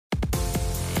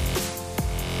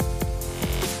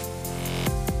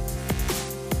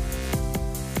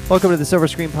Welcome to the Silver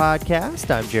Screen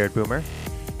Podcast. I'm Jared Boomer.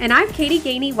 And I'm Katie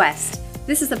Gainey West.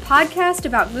 This is a podcast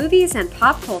about movies and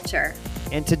pop culture.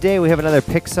 And today we have another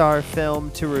Pixar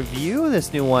film to review.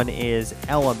 This new one is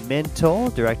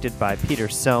Elemental, directed by Peter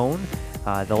Sohn,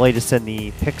 the latest in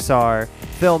the Pixar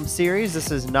film series.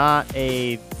 This is not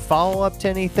a follow-up to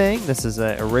anything. This is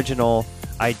an original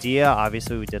idea.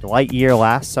 Obviously, we did Lightyear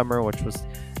last summer, which was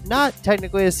not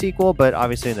technically a sequel, but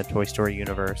obviously in the Toy Story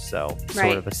universe, so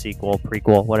sort of a sequel,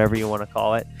 prequel, whatever you want to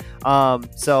call it.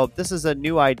 So this is a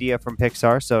new idea from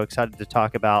Pixar, so excited to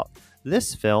talk about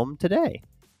this film today.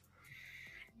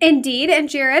 Indeed, and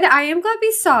Jared, I am glad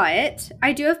we saw it.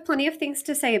 I do have plenty of things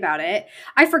to say about it.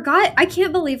 I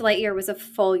can't believe Lightyear was a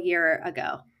full year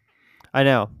ago. I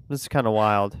know, this is kind of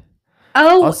wild.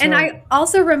 Oh, and I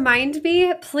also remind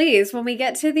me, please, when we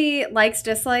get to the likes,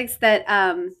 dislikes, that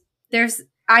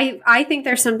I think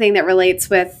there's something that relates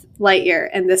with Lightyear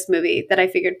in this movie that I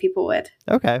figured people would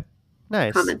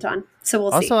comment on. So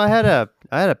we'll see. Also, I had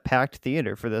a packed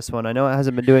theater for this one. I know it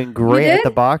hasn't been doing great at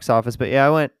the box office, but yeah,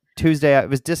 I went Tuesday. It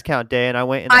was discount day, and I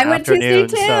went in the afternoon. I went Tuesday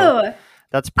too. So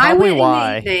that's probably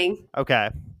why. In the evening.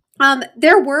 Okay.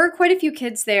 There were quite a few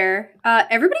kids there.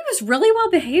 Everybody was really well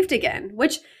behaved again,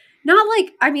 which. Not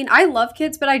like, I mean, I love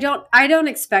kids, but I don't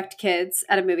expect kids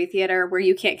at a movie theater where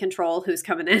you can't control who's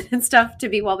coming in and stuff to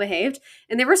be well behaved.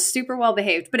 And they were super well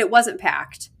behaved, but it wasn't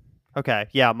packed. Okay.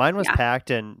 Yeah, mine was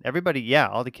packed, and everybody,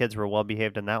 all the kids were well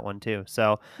behaved in that one too.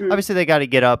 So obviously they got to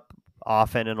get up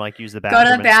often and like use the bathroom.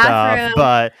 Go to the bathroom. Stuff,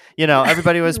 but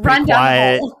everybody was pretty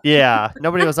quiet. Yeah.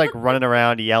 Nobody was like running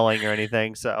around yelling or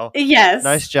anything. So yes.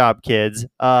 Nice job, kids.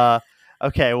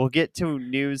 Okay, we'll get to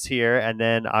news here and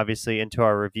then obviously into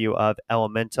our review of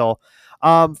Elemental.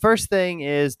 First thing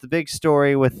is the big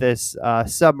story with this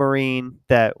submarine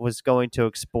that was going to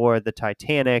explore the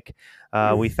Titanic.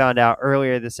 We found out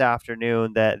earlier this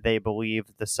afternoon that they believe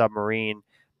the submarine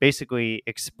basically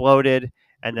exploded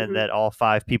and then that all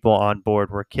 5 people on board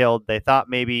were killed. They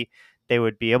thought maybe they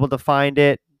would be able to find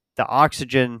it. The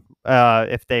oxygen,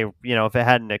 if it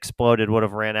hadn't exploded, would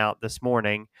have ran out this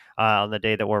morning on the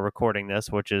day that we're recording this,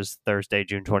 which is Thursday,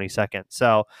 June 22nd.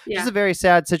 So It's a very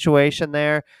sad situation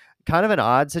there. Kind of an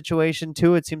odd situation,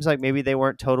 too. It seems like maybe they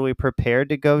weren't totally prepared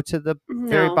to go to the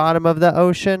very bottom of the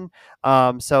ocean.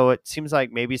 So it seems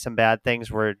like maybe some bad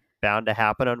things were bound to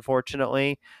happen,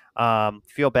 unfortunately.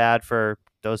 Feel bad for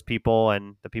those people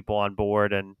and the people on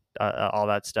board and all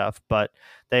that stuff, but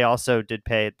they also did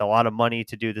pay a lot of money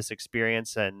to do this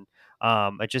experience, and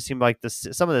it just seemed like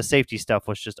some of the safety stuff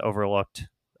was just overlooked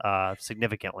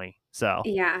significantly. So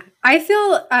I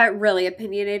feel really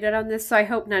opinionated on this, so I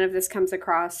hope none of this comes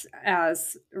across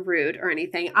as rude or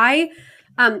anything.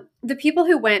 The people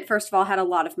who went, first of all, had a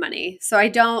lot of money, so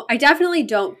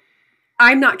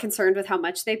I'm not concerned with how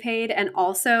much they paid. And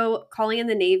also calling in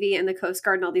the Navy and the Coast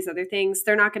Guard and all these other things,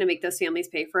 they're not going to make those families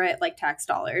pay for it. Like tax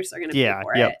dollars are going to pay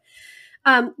for it.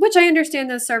 Which I understand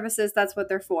those services, that's what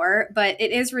they're for. But it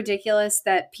is ridiculous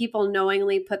that people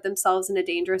knowingly put themselves in a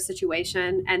dangerous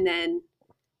situation and then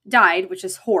died, which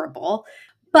is horrible.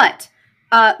 But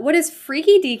what is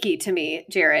freaky deaky to me,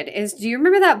 Jared, is do you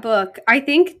remember that book? I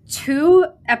think 2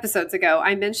 episodes ago,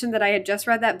 I mentioned that I had just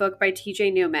read that book by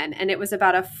T.J. Newman, and it was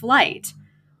about a flight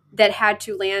that had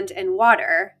to land in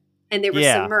water, and they were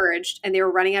submerged, and they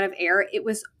were running out of air. It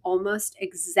was almost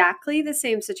exactly the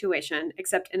same situation,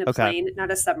 except in a plane,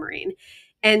 not a submarine.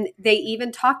 And they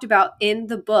even talked about in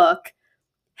the book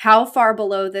how far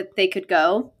below that they could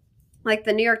go. Like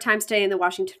the New York Times today and the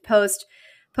Washington Post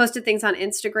posted things on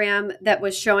Instagram that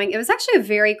was showing, it was actually a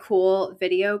very cool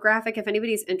video graphic if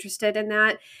anybody's interested in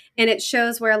that. And it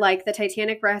shows where like the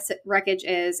Titanic wreckage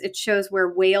is. It shows where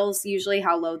whales, usually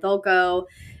how low they'll go.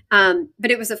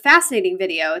 But it was a fascinating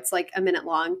video. It's like a minute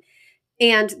long.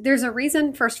 And there's a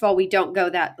reason, first of all, we can't go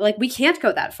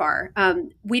that far.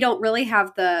 We don't really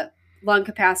have the lung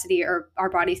capacity, or our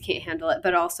bodies can't handle it,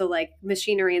 but also like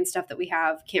machinery and stuff that we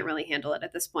have can't really handle it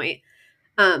at this point.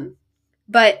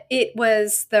 But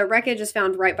the wreckage is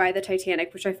found right by the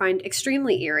Titanic, which I find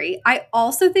extremely eerie. I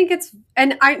also think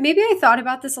maybe I thought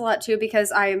about this a lot too,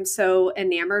 because I am so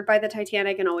enamored by the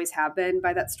Titanic and always have been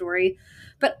by that story.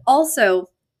 But also,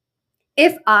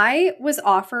 if I was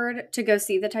offered to go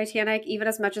see the Titanic, even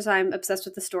as much as I'm obsessed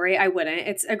with the story, I wouldn't.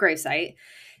 It's a gravesite.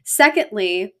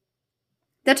 Secondly,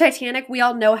 the Titanic, we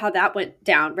all know how that went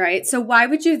down, right? So why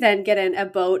would you then get in a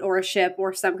boat or a ship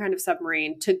or some kind of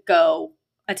submarine to go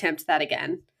attempt that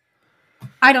again?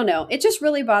 I don't know. It just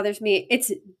really bothers me.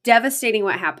 It's devastating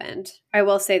what happened. I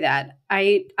will say that.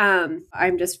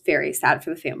 I'm just very sad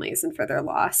for the families and for their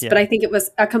loss. Yeah. But I think it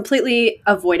was a completely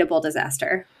avoidable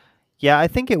disaster. Yeah, I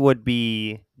think it would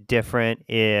be different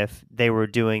if they were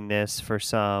doing this for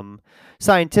some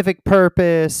scientific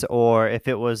purpose or if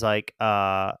it was like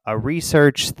a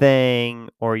research thing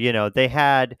or they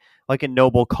had like a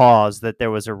noble cause that there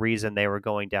was a reason they were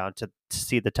going down to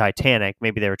see the Titanic.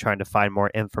 Maybe they were trying to find more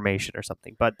information or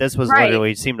something, but this was Right.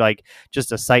 literally seemed like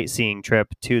just a sightseeing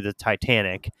trip to the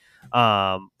Titanic,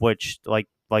 which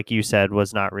like you said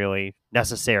was not really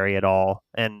necessary at all,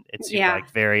 and it seemed Yeah.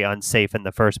 like very unsafe in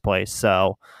the first place.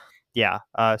 So yeah,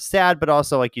 sad, but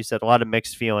also like you said, a lot of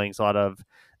mixed feelings, a lot of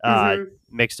uh, Hmm.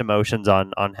 mixed emotions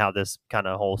on how this kind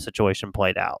of whole situation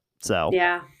played out. So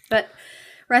Yeah. But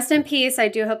rest in peace. I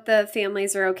do hope the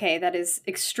families are okay. That is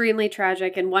extremely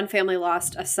tragic. And one family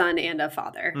lost a son and a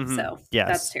father. So that's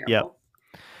yes, yep. terrible.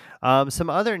 Some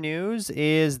other news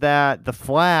is that The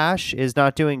Flash is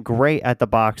not doing great at the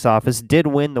box office. Did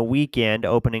win the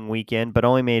opening weekend, but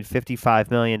only made $55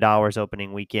 million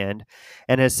opening weekend,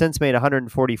 and has since made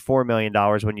 $144 million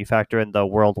when you factor in the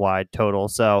worldwide total.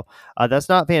 So that's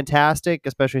not fantastic,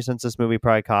 especially since this movie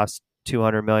probably cost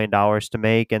 $200 million to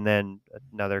make, and then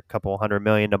another couple $100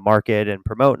 million to market and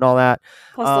promote and all that.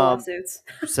 Plus the Um, lawsuits.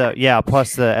 so yeah,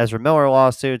 plus the Ezra Miller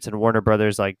lawsuits and Warner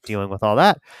Brothers like dealing with all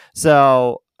that.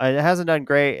 So it hasn't done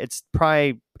great.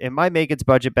 It might make its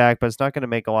budget back, but it's not going to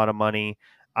make a lot of money.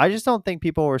 I just don't think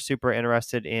people were super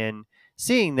interested in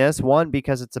seeing this. One,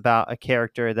 because it's about a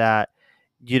character that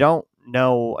you don't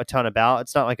know a ton about.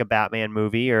 It's not like a Batman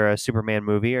movie or a Superman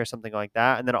movie or something like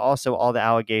that. And then also all the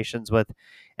allegations with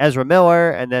Ezra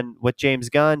Miller and then with James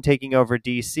Gunn taking over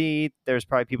DC, there's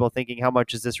probably people thinking, how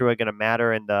much is this really going to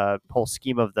matter in the whole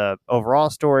scheme of the overall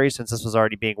story since this was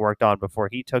already being worked on before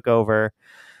he took over?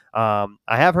 I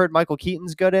have heard Michael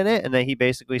Keaton's good in it and that he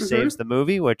basically saves Hmm. the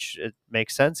movie, which it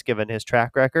makes sense given his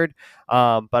track record.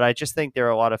 But I just think there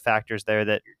are a lot of factors there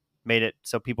that made it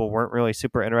so people weren't really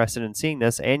super interested in seeing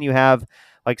this. And you have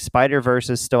like Spider-Verse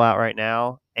is still out right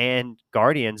now and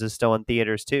Guardians is still in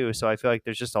theaters too. So I feel like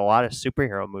there's just a lot of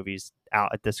superhero movies out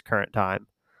at this current time.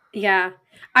 Yeah.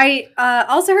 I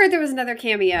also heard there was another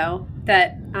cameo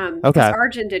that because Okay.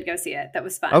 Arjun did go see it. That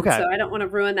was fun. Okay. So I don't want to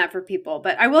ruin that for people,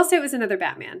 but I will say it was another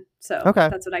Batman. So Okay.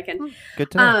 that's what I can. Good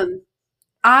to know. Um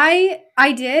I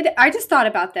just thought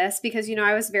about this because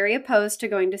I was very opposed to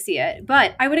going to see it,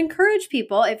 but I would encourage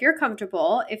people, if you're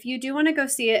comfortable, if you do want to go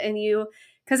see it, and you,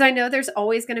 because I know there's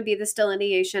always going to be this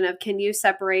delineation of, can you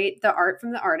separate the art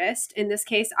from the artist? In this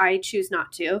case, I choose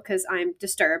not to because I'm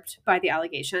disturbed by the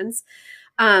allegations.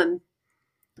 Um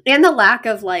and the lack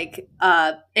of like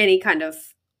any kind of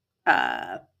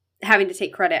uh having to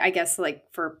take credit, I guess, like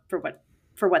for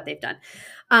what they've done.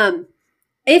 um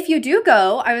if you do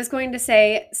go, I was going to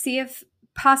say, see if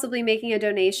possibly making a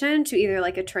donation to either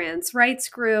like a trans rights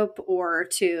group or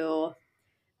to,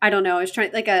 I don't know, I was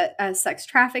trying like a sex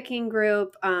trafficking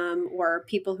group, or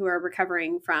people who are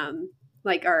recovering from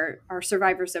like are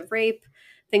survivors of rape,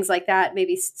 things like that.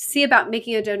 Maybe see about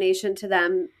making a donation to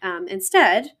them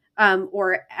instead,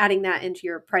 or adding that into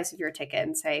your price of your ticket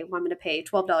and say, well, I'm going to pay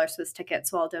 $12 for this ticket,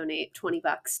 so I'll donate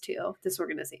 $20 to this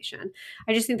organization.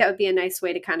 I just think that would be a nice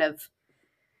way to kind of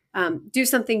do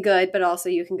something good, but also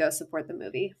you can go support the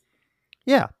movie.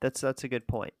 Yeah, that's a good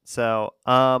point. So,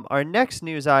 our next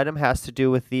news item has to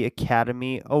do with the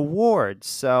Academy Awards.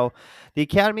 So, the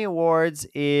Academy Awards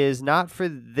is not for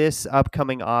this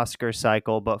upcoming Oscar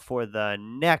cycle, but for the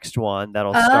next one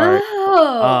that'll start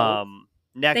Oh, um,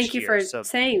 thank next you year. for So,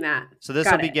 saying that. this will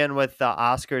Got it. begin with the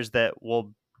Oscars that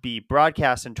will be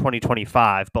broadcast in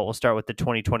 2025, but we'll start with the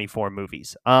 2024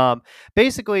 movies.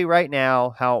 Basically, right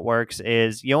now, how it works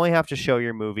is you only have to show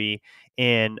your movie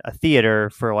in a theater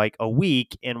for like a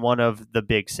week in one of the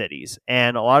big cities.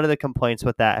 And a lot of the complaints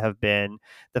with that have been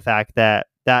the fact that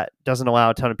that doesn't allow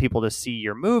a ton of people to see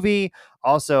your movie.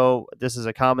 Also, this is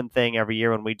a common thing every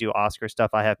year when we do Oscar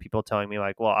stuff. I have people telling me,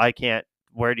 like, well, I can't,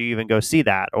 where do you even go see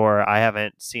that? Or I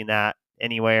haven't seen that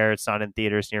anywhere. It's not in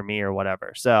theaters near me or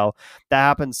whatever. So that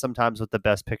happens sometimes with the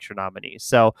Best Picture nominees.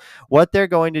 So what they're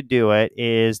going to do it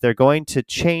is they're going to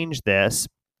change this,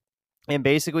 and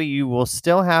basically you will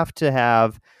still have to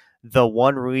have the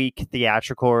 1 week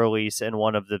theatrical release in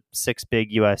one of the 6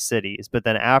 big US cities, but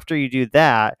then after you do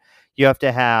that you have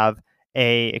to have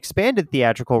a expanded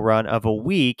theatrical run of a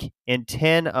week in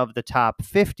 10 of the top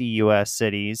 50 US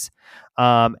cities,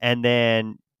 and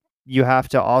then you have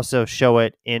to also show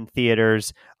it in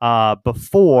theaters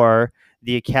before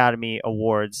the Academy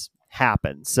Awards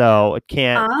happen. So you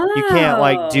can't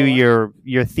like do Oh,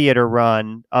 your theater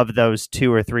run of those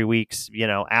 2 or 3 weeks,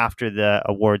 after the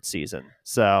award season.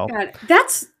 So got it.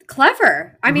 That's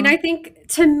clever. I mean, mhm. I think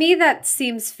to me that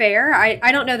seems fair.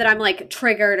 I don't know that I'm like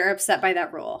triggered or upset by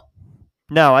that rule.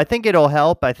 No, I think it'll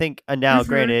help. I think now, Hmm.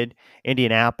 granted,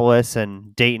 Indianapolis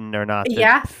and Dayton are not the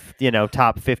Yeah.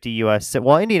 top 50 U.S.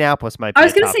 Well, Indianapolis might I be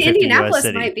was a going to top say 50 U.S. Indianapolis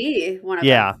city. might be one of them.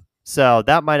 Yeah. So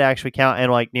that might actually count.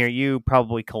 And like near you,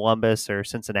 probably Columbus or Or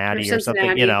Cincinnati or something.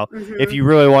 Cincinnati. If Hmm. you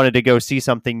really wanted to go see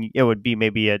something, it would be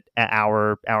maybe an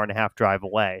hour and a half drive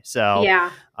away. So, Yeah.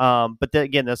 but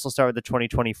again, this will start with the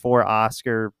 2024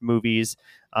 Oscar movies.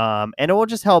 And it will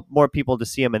just help more people to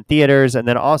see them in theaters. And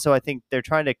then also, I think they're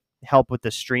trying to help with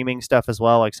the streaming stuff as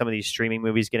well. Like some of these streaming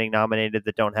movies getting nominated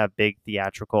that don't have big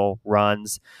theatrical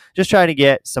runs. Just trying to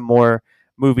get some more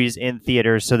movies in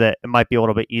theaters so that it might be a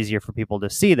little bit easier for people to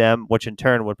see them, which in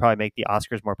turn would probably make the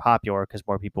Oscars more popular because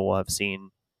more people will have seen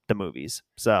the movies.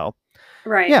 So,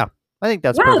 Right. yeah, I think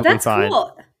that's Wow, perfectly that's fine.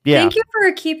 cool. Yeah. Thank you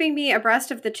for keeping me abreast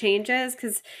of the changes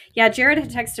because, yeah, Jared had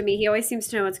texted me. He always seems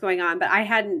to know what's going on, but I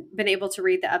hadn't been able to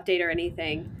read the update or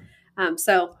anything.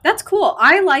 So that's cool.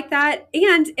 I like that.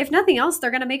 And if nothing else, they're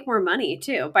going to make more money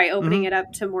too by opening Hmm. it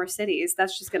up to more cities.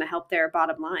 That's just going to help their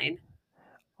bottom line.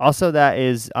 Also, that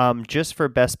is just for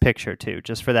Best Picture, too,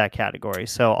 just for that category.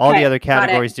 So, all the Okay, other got it.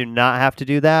 categories do not have to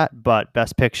do that, but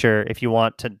Best Picture, if you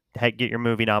want to get your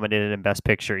movie nominated in Best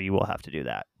Picture, you will have to do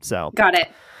that. So, Got it.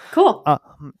 Cool. Uh,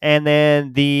 and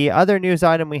then the other news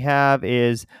item we have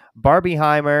is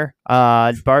Barbieheimer.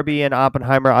 Barbie and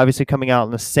Oppenheimer obviously coming out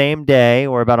on the same day.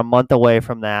 We're about a month away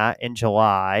from that in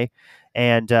July.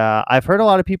 And I've heard a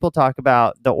lot of people talk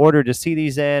about the order to see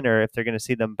these in, or if they're going to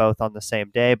see them both on the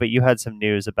same day. But you had some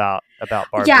news about Yeah.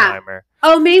 Barbieheimer.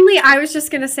 Oh, mainly, I was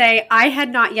just going to say I had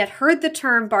not yet heard the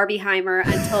term Barbieheimer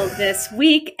until this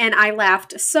week, and I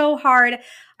laughed so hard.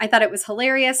 I thought it was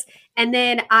hilarious. And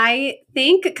then I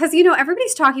think, because,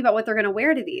 everybody's talking about what they're going to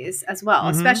wear to these as well,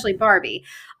 Mm-hmm. especially Barbie.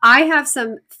 I have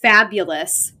some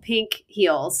fabulous pink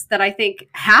heels that I think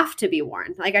have to be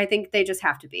worn. Like, I think they just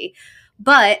have to be.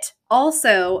 But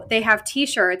also, they have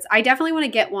t-shirts. I definitely want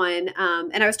to get one.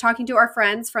 And I was talking to our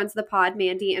friends of the pod,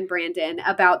 Mandy and Brandon,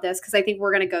 about this because I think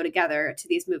we're going to go together to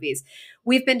these movies.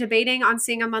 We've been debating on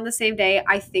seeing them on the same day.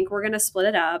 I think we're going to split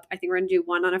it up. I think we're going to do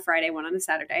one on a Friday, one on a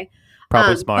Saturday.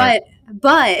 Probably smart.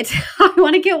 But I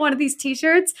want to get one of these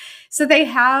t-shirts. So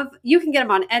you can get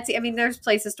them on Etsy. I mean, there's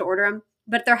places to order them,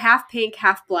 but they're half pink,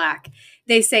 half black.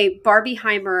 They say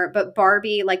Barbieheimer, but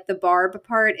Barbie, like the Barb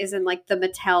part, is in like the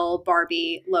Mattel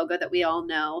Barbie logo that we all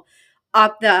know.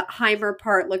 The Heimer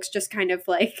part looks just kind of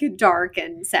like dark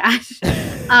and sad.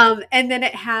 And then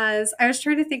I was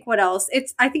trying to think what else.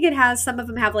 I think it has, some of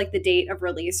them have like the date of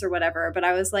release or whatever, but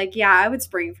I was like, yeah, I would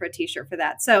spring for a t-shirt for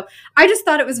that. So I just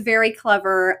thought it was very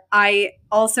clever. I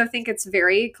also think it's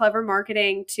very clever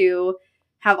marketing to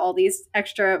have all these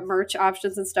extra merch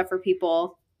options and stuff for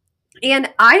people.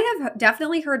 And I have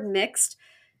definitely heard mixed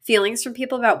feelings from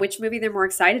people about which movie they're more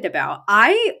excited about.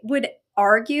 I would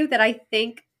argue that I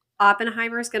think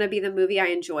Oppenheimer is going to be the movie I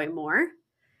enjoy more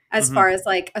as Mm-hmm. far as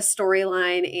like a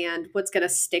storyline and what's going to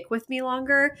stick with me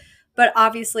longer. But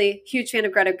obviously, huge fan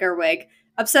of Greta Gerwig,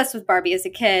 obsessed with Barbie as a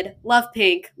kid, love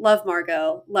Pink, love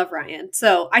Margot, love Ryan.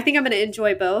 So I think I'm going to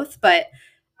enjoy both, but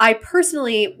I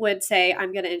personally would say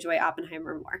I'm going to enjoy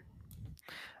Oppenheimer more.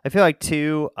 I feel like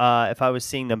too, if I was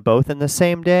seeing them both in the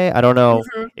same day, I don't know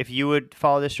Mhm. if you would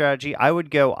follow this strategy. I would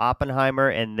go Oppenheimer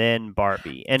and then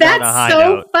Barbie, and on a That's high so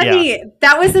note. Yeah. funny.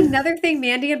 That was another thing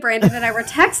Mandy and Brandon and I were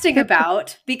texting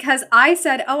about because I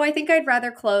said, "Oh, I think I'd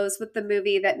rather close with the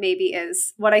movie that maybe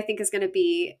is what I think is going to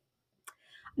be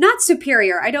not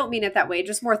superior. I don't mean it that way,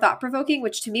 just more thought provoking,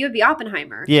 which to me would be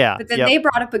Oppenheimer." Yeah. But then Yep. they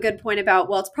brought up a good point about,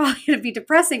 well, it's probably going to be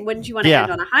depressing. Wouldn't you want to Yeah.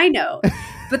 end on a high note?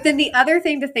 But then the other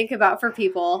thing to think about for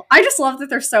people, I just love that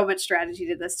there's so much strategy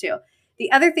to this too.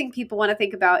 The other thing people want to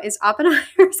think about is Oppenheimer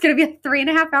is going to be like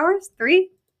 3.5 hours,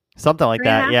 Something like three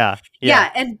and a that. half. Yeah.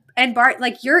 Yeah. Yeah, and Bart,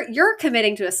 like you're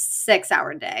committing to a 6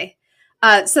 hour day.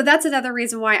 So that's another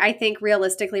reason why I think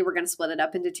realistically we're going to split it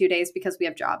up into 2 days because we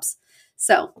have jobs.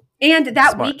 So, and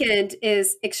that Smart. weekend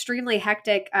is extremely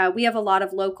hectic. We have a lot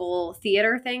of local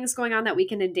theater things going on that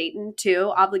weekend in Dayton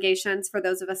too, obligations for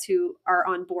those of us who are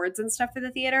on boards and stuff for the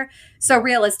theater. So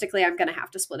realistically, I'm going to have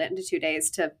to split it into 2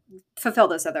 days to fulfill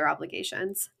those other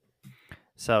obligations.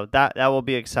 So that will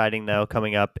be exciting though,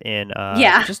 coming up in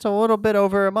Yeah. just a little bit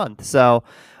over a month. So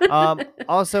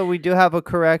also we do have a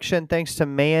correction thanks to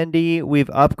Mandy. We've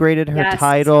upgraded her Yes.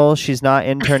 title. She's not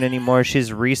intern anymore.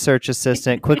 She's research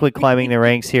assistant, quickly climbing the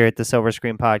ranks here at the Silver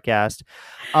Screen Podcast.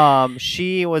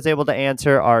 She was able to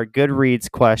answer our Goodreads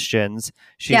questions.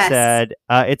 She Yes. said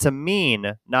it's a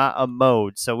mean, not a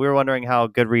mode. So we were wondering how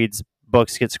Goodreads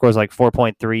books get scores like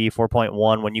 4.3,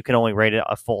 4.1 when you can only rate it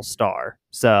a full star.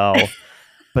 So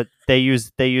but they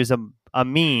use a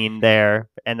mean there,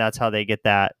 and that's how they get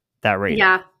that rating.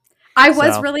 Yeah. I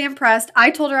was So really impressed.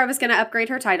 I told her I was going to upgrade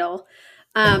her title.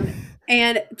 Um,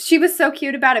 and she was so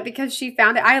cute about it because she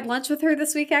found it. I had lunch with her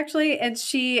this week actually, and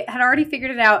she had already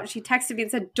figured it out. She texted me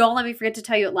and said, "Don't let me forget to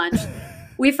tell you at lunch."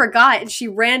 We forgot, and she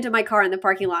ran to my car in the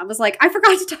parking lot and was like, "I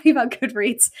forgot to tell you about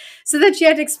Goodreads." So then she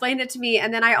had to explain it to me,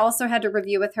 and then I also had to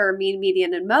review with her Mean,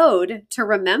 Median, and Mode to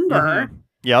remember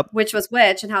Yep. which was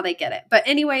which and how they get it. But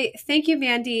anyway, thank you,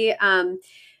 Mandy.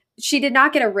 She did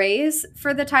not get a raise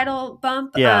for the title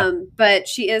bump, Yeah. but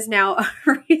she is now a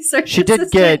research She did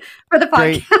assistant get for the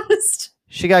great. podcast.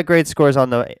 She got great scores on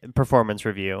the performance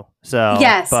review. So,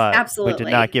 Yes, but we did not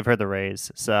absolutely. give her the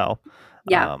raise. So,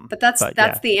 Yeah, but but that's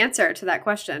yeah, the answer to that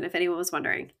question. If anyone was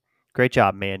wondering. great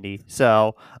job, Mandy.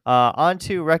 So, on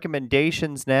to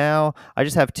recommendations now. I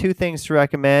just have two things to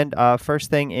recommend.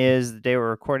 First thing is the day we're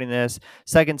recording this,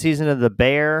 second season of The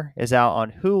Bear is out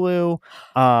on Hulu,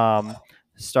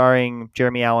 starring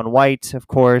Jeremy Allen White, of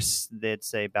course.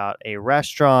 It's about a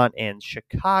restaurant in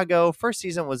Chicago. First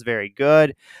season was very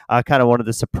good. Kind of one of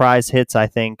the surprise hits, I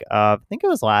think. I think it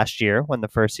was last year when the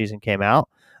first season came out.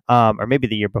 Or maybe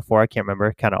the year before, I can't remember.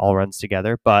 It kind of all runs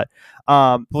together, but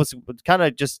was kind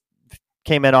of just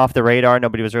came in off the radar.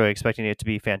 Nobody was really expecting it to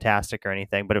be fantastic or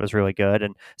anything, but it was really good.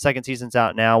 And second season's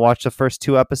out now. Watch the first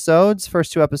two episodes.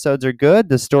 First two episodes are good.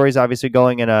 The story's obviously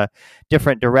going in a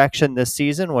different direction this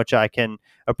season, which I can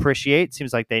appreciate.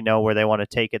 Seems like they know where they want to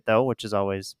take it though, which is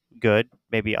always good.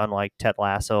 Maybe unlike Ted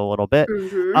Lasso a little bit.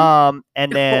 Mm-hmm.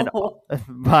 And then Oh,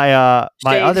 my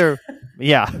shade. other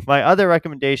my other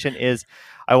recommendation is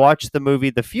I watched the movie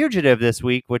The Fugitive this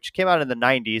week, which came out in the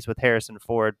 90s with Harrison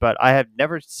Ford, but I have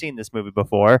never seen this movie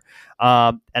before.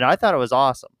 And I thought it was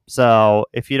awesome. So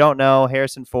if you don't know,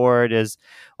 Harrison Ford is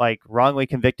like wrongly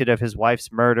convicted of his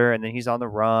wife's murder, and then he's on the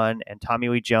run, and Tommy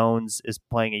Lee Jones is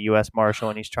playing a U.S. Marshal,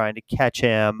 and he's trying to catch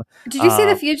him. Did you see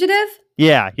The Um, Fugitive?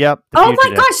 yeah, yep, The Oh my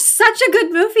Fugitive. gosh, such a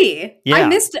good movie. Yeah,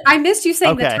 I missed you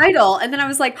saying the okay. title, and then I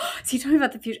was like, oh, is he talking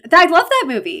about the future? I love that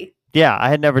movie. Yeah, I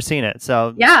had never seen it, so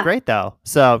it's Yeah, great though.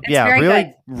 So it's yeah, very good.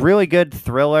 really, really good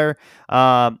thriller.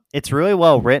 It's really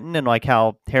well written, and like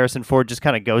how Harrison Ford just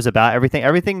kind of goes about everything.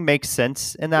 Everything makes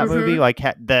sense in that movie, Mm-hmm. like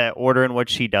the order in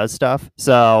which he does stuff.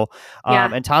 So, Yeah.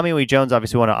 and Tommy Lee Jones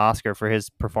obviously won an Oscar for his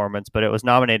performance, but it was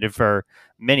nominated for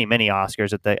many, many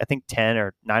Oscars at the I think 10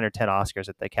 or 9 or 10 Oscars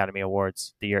at the Academy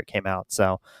Awards the year it came out.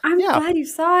 So I'm yeah, glad you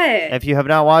saw it. if you have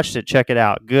not watched it, check it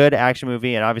out. Good action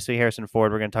movie, and obviously Harrison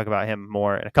Ford. We're going to talk about him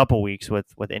more in a couple weeks with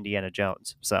Indiana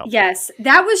Jones. So Yes,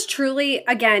 that was truly,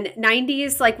 again,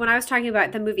 90s. Like when I was talking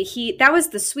about the movie Heat, that was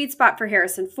the sweet spot for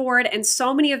Harrison Ford. And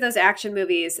so many of those action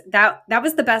movies, that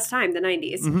was the best time, the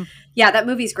 90s. mhm. Yeah, that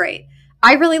movie's great.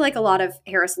 I really like a lot of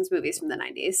Harrison's movies from the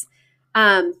 90s.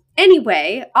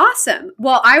 Anyway, awesome.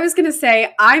 Well, I was going to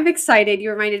say, I'm excited.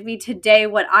 You reminded me today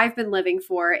what I've been living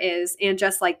for is, and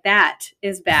Just Like That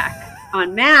is back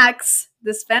on Max,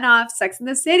 the spinoff, Sex and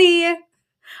the City.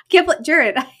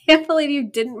 Jared, I can't believe you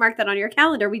didn't mark that on your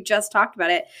calendar. We just talked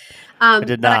about it. I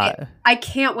did But not. I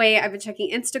can't wait. I've been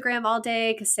checking Instagram all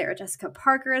day because Sarah Jessica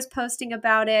Parker is posting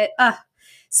about it.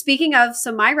 Speaking of,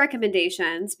 so my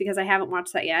recommendations, because I haven't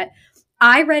watched that yet,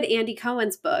 I read Andy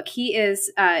Cohen's book. He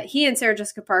and Sarah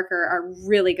Jessica Parker are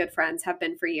really good friends, have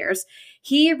been for years.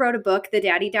 He wrote a book, The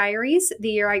Daddy Diaries, The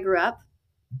Year I Grew Up.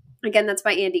 Again, that's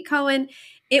by Andy Cohen.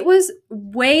 It was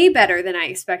way better than I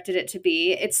expected it to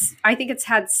be. I think it's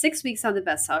had 6 weeks on the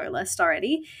bestseller list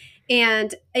already.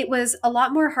 And it was a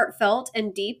lot more heartfelt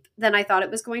and deep than I thought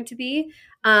it was going to be.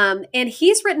 And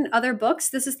he's written other books.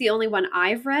 This is the only one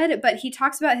I've read, but he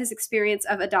talks about his experience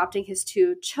of adopting his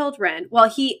two children. Well,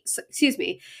 he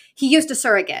used a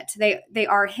surrogate. They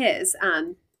are his.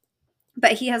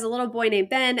 But he has a little boy named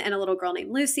Ben and a little girl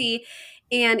named Lucy.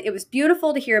 And it was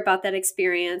beautiful to hear about that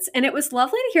experience. And it was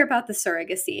lovely to hear about the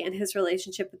surrogacy and his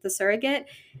relationship with the surrogate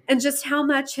and just how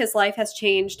much his life has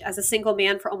changed as a single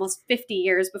man for almost 50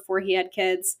 years before he had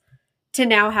kids to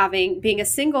now being a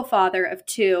single father of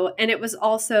two. And it was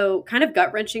also kind of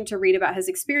gut wrenching to read about his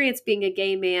experience being a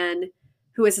gay man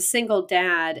who is a single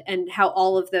dad and how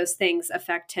all of those things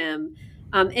affect him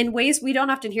in ways we don't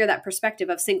often hear that perspective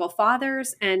of single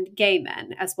fathers and gay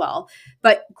men as well.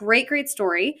 But great, great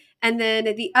story. And then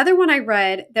the other one I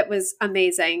read that was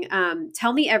amazing,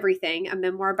 Tell Me Everything, a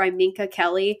memoir by Minka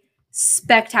Kelly.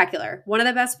 Spectacular. One of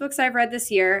the best books I've read this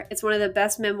year. It's one of the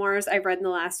best memoirs I've read in the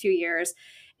last few years.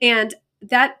 And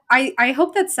that I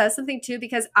hope that says something too,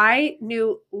 because I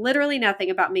knew literally nothing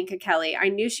about Minka Kelly. I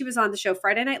knew she was on the show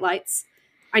Friday Night Lights.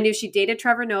 I knew she dated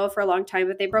Trevor Noah for a long time,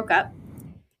 but they broke up.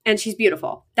 And she's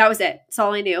beautiful. That was it. That's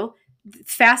all I knew.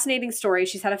 Fascinating story.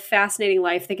 She's had a fascinating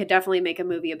life. They could definitely make a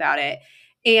movie about it.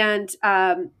 And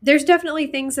there's definitely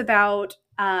things about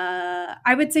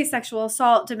I would say sexual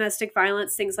assault, domestic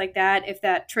violence, things like that, if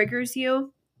that triggers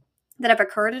you, that have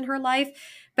occurred in her life.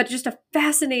 But just a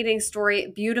fascinating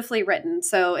story, beautifully written.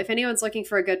 So if anyone's looking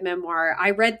for a good memoir,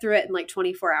 I read through it in like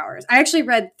 24 hours. I actually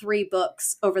read 3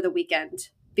 books over the weekend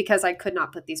because I could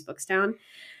not put these books down.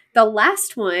 The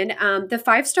last one, The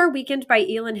 5-Star Weekend by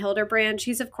Elin Hilderbrand.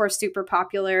 She's, of course, super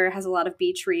popular, has a lot of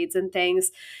beach reads and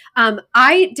things.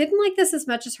 I didn't like this as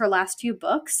much as her last few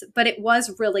books, but it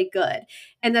was really good.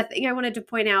 And the thing I wanted to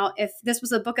point out, if this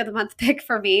was a book of the month pick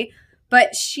for me,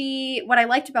 but what I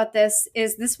liked about this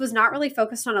is this was not really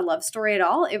focused on a love story at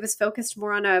all. It was focused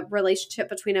more on a relationship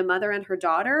between a mother and her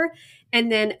daughter, and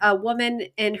then a woman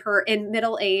in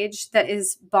middle age that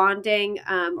is bonding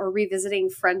or revisiting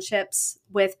friendships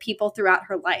with people throughout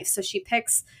her life. So she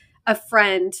picks a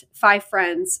friend, 5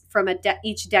 friends from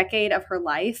each decade of her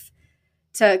life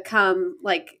to come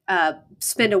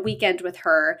spend a weekend with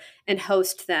her and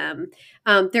host them.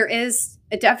 There is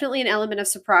definitely an element of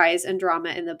surprise and drama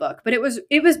in the book, but it was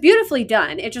beautifully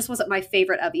done. It just wasn't my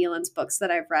favorite of Elin's books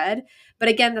that I've read. But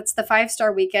again, that's the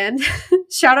 5-Star Weekend.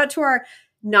 Shout out to our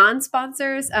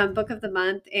non-sponsors, book of the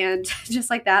month, and just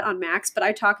like that on Max. But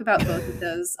I talk about both of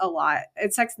those a lot.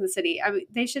 It's Sex and the City. I mean,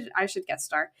 I should guest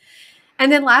star.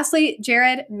 And then lastly,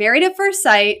 Jared, Married at First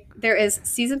Sight. There is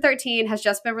season 13 has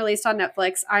just been released on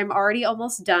Netflix. I'm already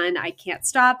almost done. I can't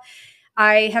stop.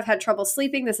 I have had trouble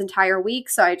sleeping this entire week,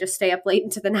 so I just stay up late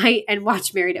into the night and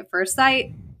watch Married at First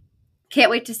Sight. Can't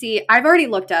wait to see. I've already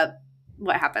looked up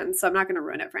what happens, so I'm not going to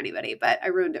ruin it for anybody, but I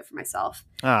ruined it for myself.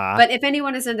 But if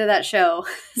anyone is into that show,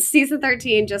 season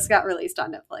 13 just got released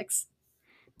on Netflix.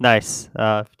 Nice.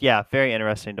 Yeah, very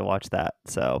interesting to watch that.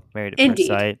 So, Married at First Indeed.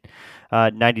 Sight.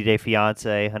 90 Day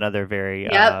Fiance, another very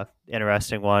Yep.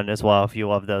 interesting one as well, if you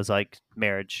love those like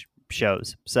marriage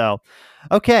shows. So,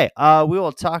 okay, we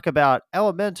will talk about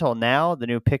Elemental now, the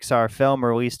new Pixar film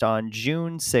released on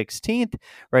June 16th,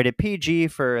 rated PG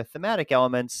for thematic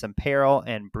elements, some peril,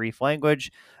 and brief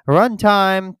language.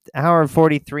 Runtime, hour and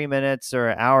 43 minutes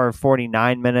or hour and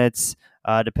 49 minutes,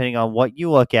 depending on what you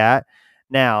look at.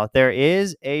 Now, there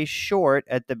is a short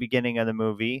at the beginning of the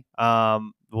movie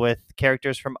with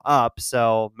characters from Up,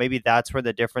 so maybe that's where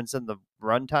the difference in the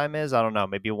runtime is. I don't know.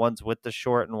 Maybe one's with the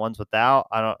short and one's without.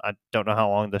 I don't know how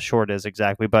long the short is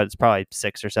exactly, but it's probably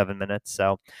 6 or 7 minutes.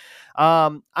 So,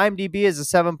 IMDb is a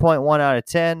 7.1 out of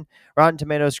 10. Rotten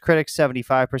Tomatoes critics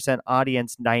 75%,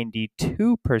 audience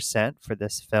 92% for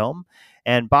this film.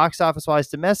 And box office wise,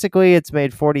 domestically, it's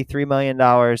made $43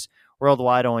 million.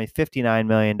 Worldwide, only $59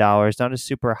 million. Not a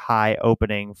super high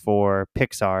opening for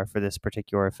Pixar for this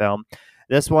particular film.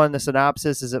 This one, the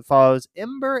synopsis is it follows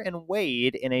Ember and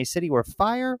Wade in a city where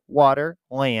fire, water,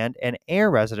 land, and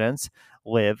air residents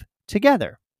live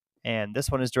together. And this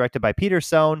one is directed by Peter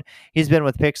Sohn. He's been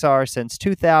with Pixar since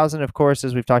 2000. Of course,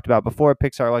 as we've talked about before,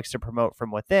 Pixar likes to promote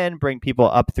from within, bring people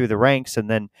up through the ranks, and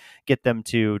then get them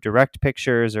to direct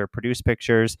pictures or produce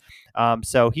pictures.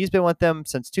 So he's been with them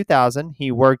since 2000.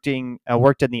 He worked in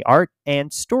the art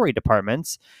and story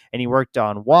departments, and he worked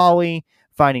on WALL-E,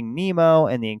 Finding Nemo,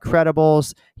 and The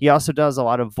Incredibles. He also does a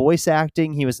lot of voice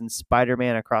acting. He was in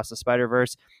Spider-Man Across the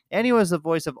Spider-Verse, and he was the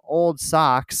voice of Old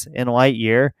Socks in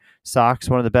Lightyear. Socks,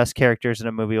 one of the best characters in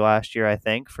a movie last year, I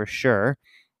think, for sure.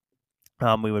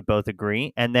 We would both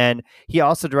agree. And then he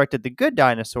also directed The Good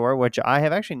Dinosaur, which I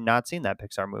have actually not seen that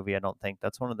Pixar movie, I don't think.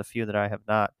 That's one of the few that I have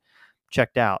not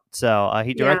checked out. So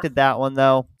he Yeah. directed that one,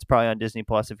 though. It's probably on Disney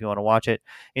Plus if you want to watch it.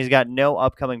 He's got no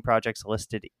upcoming projects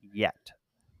listed yet.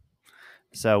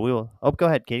 So we will. Oh, go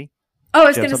ahead, Katie. Oh, I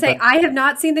was Do you have going to say, something? I have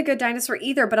not seen The Good Dinosaur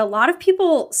either, but a lot of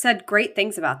people said great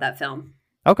things about that film.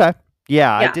 Okay.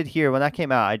 Yeah, I Yeah. did hear when that came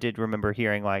out. I did remember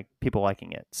hearing like people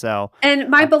liking it. So, And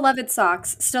my uh, beloved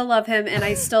Socks, still love him, and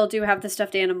I still do have the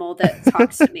stuffed animal that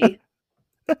talks to me.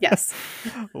 Yes.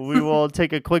 we will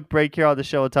take a quick break here on the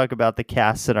show and talk about the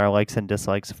casts and our likes and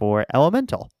dislikes for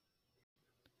Elemental.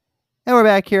 And we're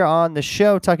back here on the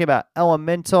show talking about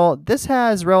Elemental. This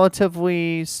has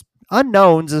relatively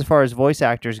unknowns as far as voice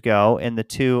actors go in the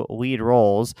 2 lead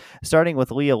roles, starting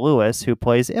with Leah Lewis, who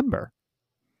plays Ember.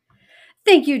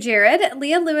 Thank you, Jared.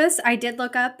 Leah Lewis, I did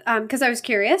look up because I was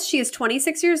curious. She is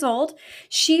 26 years old.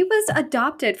 She was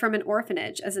adopted from an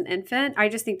orphanage as an infant. I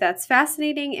just think that's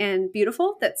fascinating and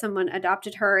beautiful that someone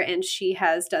adopted her, and she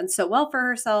has done so well for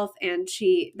herself. And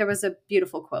there was a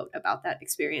beautiful quote about that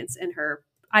experience in her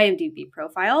IMDb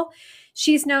profile.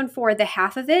 She's known for The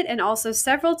Half of It and also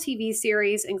several TV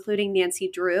series, including Nancy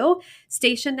Drew,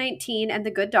 Station 19, and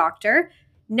The Good Doctor.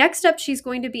 Next up, she's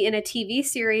going to be in a TV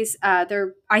series.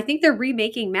 I think they're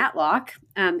remaking Matlock.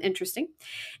 Interesting.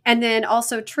 And then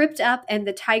also Tripped Up and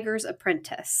The Tiger's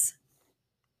Apprentice.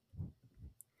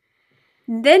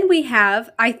 Then we have,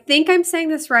 I think I'm saying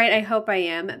this right. I hope I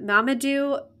am.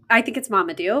 Mamadou, I think it's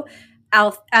Mamadou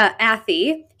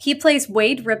Athey. He plays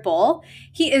Wade Ripple.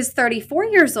 He is 34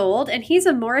 years old, and he's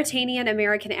a Mauritanian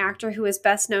American actor who is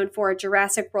best known for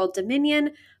Jurassic World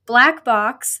Dominion, Black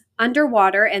Box,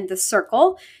 Underwater, and The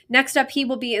Circle. Next up, he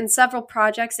will be in several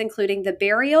projects, including The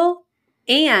Burial,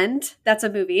 and that's a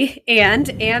movie,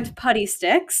 and Putty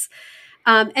Sticks.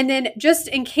 And then, just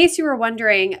in case you were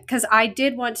wondering, because I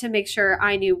did want to make sure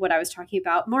I knew what I was talking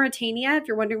about, Mauritania, if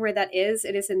you're wondering where that is,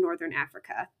 it is in Northern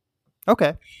Africa.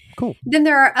 Okay, cool. Then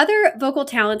there are other vocal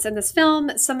talents in this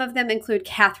film. Some of them include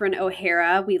Catherine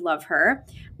O'Hara, we love her,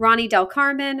 Ronnie Del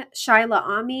Carmen, Shyla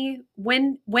Ami,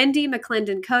 Wendy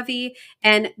McClendon Covey,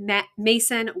 and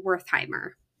Mason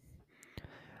Wertheimer.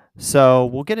 So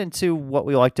we'll get into what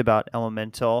we liked about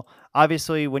Elemental.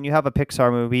 Obviously, when you have a Pixar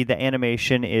movie, the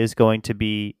animation is going to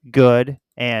be good,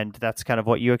 and that's kind of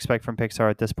what you expect from Pixar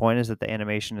at this point, is that the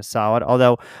animation is solid.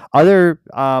 Although other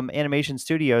animation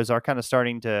studios are kind of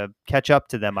starting to catch up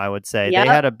to them, I would say. They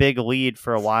had Yep. a big lead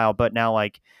for a while, but now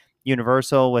like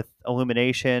Universal with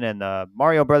Illumination and the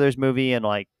Mario Brothers movie and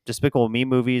like Despicable Me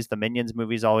movies, the Minions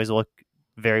movies always look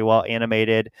very well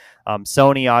animated.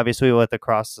 Sony, obviously, with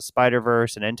Across the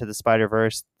Spider-Verse and Into the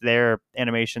Spider-Verse, their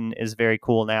animation is very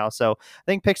cool now. So I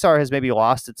think Pixar has maybe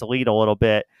lost its lead a little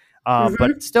bit, but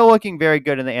Mm-hmm. still looking very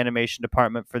good in the animation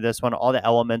department for this one. All the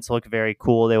elements look very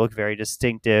cool. They look very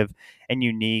distinctive and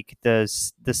unique. The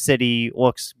city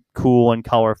looks cool and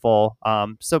colorful.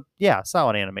 So yeah,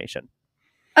 solid animation.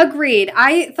 Agreed.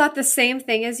 I thought the same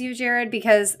thing as you, Jared,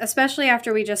 because especially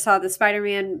after we just saw the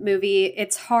Spider-Man movie,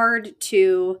 it's hard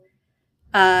to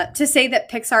say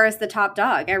that Pixar is the top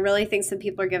dog. I really think some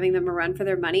people are giving them a run for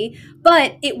their money,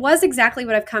 but it was exactly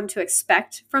what I've come to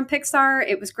expect from Pixar.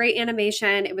 It was great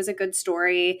animation. It was a good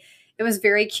story. It was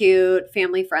very cute,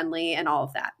 family friendly, and all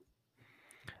of that.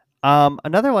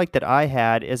 Another like that I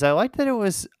had is I liked that it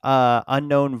was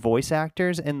unknown voice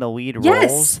actors in the lead roles.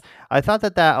 Yes. I thought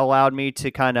that that allowed me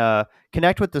to kind of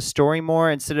connect with the story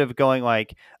more instead of going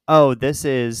like, oh, this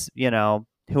is,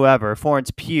 whoever,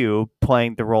 Florence Pugh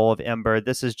playing the role of Ember.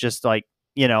 This is just like,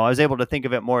 I was able to think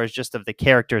of it more as just of the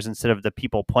characters instead of the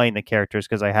people playing the characters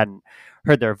because I hadn't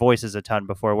heard their voices a ton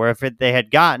before. Where if they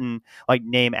had gotten like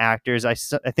name actors, I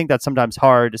think that's sometimes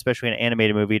hard, especially in an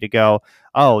animated movie, to go,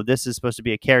 oh, this is supposed to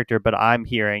be a character, but I'm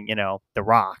hearing, The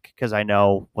Rock because I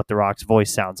know what The Rock's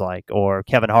voice sounds like, or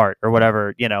Kevin Hart, or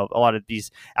whatever, a lot of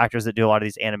these actors that do a lot of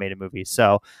these animated movies.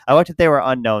 So I liked that they were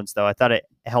unknowns, though. I thought it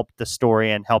helped the story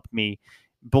and helped me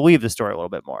believe the story a little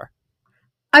bit more.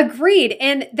 Agreed.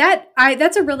 And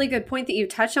that's a really good point that you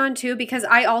touch on too, because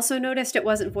I also noticed it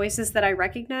wasn't voices that I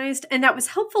recognized. And that was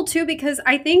helpful too, because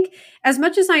I think as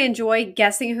much as I enjoy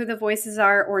guessing who the voices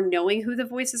are or knowing who the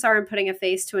voices are and putting a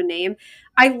face to a name,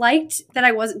 I liked that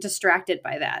I wasn't distracted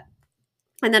by that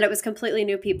and that it was completely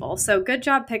new people. So good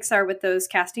job, Pixar, with those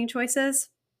casting choices.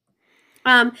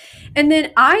 Um, and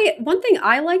then one thing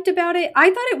I liked about it,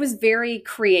 I thought it was very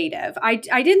creative. I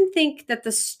didn't think that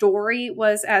the story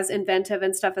was as inventive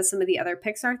and stuff as some of the other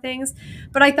Pixar things,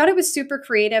 but I thought it was super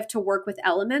creative to work with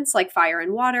elements like fire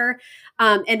and water,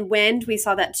 and wind. We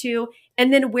saw that too.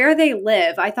 And then where they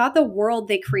live, I thought the world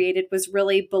they created was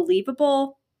really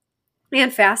believable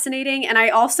and fascinating. And I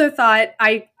also thought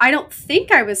I don't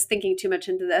think I was thinking too much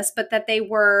into this, but that they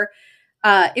were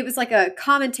it was like a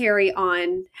commentary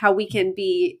on how we can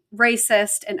be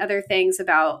racist and other things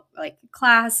about like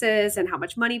classes and how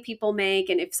much money people make.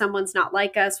 And if someone's not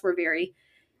like us, we're very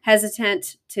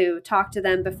hesitant to talk to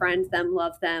them, befriend them,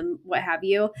 love them, what have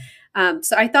you.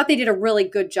 So I thought they did a really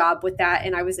good job with that.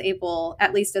 And I was able,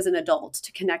 at least as an adult,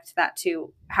 to connect that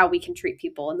to how we can treat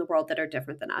people in the world that are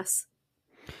different than us.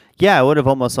 Yeah, I would have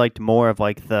almost liked more of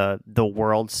like the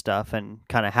world stuff and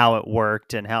kind of how it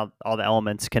worked and how all the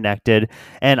elements connected.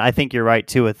 And I think you're right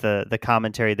too with the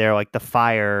commentary there. Like the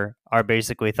fire are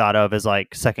basically thought of as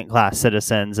like second class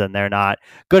citizens and they're not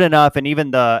good enough. And even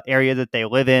the area that they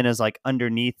live in is like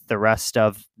underneath the rest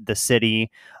of the city.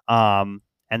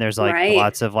 And there's like Right.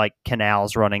 lots of like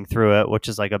canals running through it, which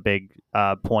is like a big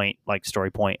point, like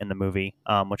story point in the movie,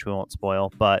 which we won't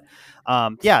spoil. But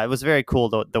yeah, it was very cool,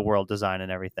 the world design and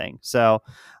everything. So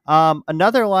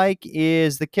another like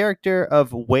is the character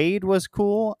of Wade was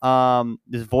cool.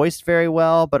 Is voiced very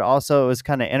well, but also it was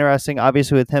kind of interesting.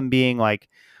 Obviously, with him being like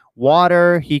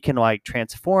water, he can like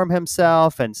transform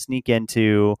himself and sneak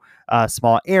into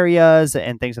small areas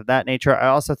and things of that nature. I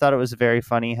also thought it was very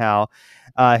funny how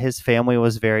his family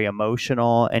was very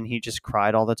emotional and he just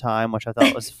cried all the time, which I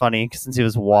thought was funny since he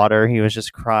was water. He was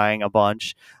just crying a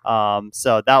bunch.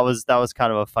 So that was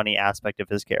kind of a funny aspect of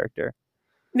his character.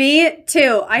 Me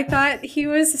too. I thought he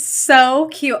was so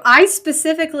cute. I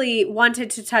specifically wanted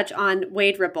to touch on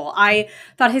Wade Ripple. I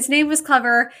thought his name was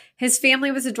clever. His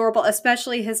family was adorable,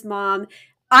 especially his mom.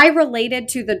 I related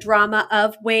to the drama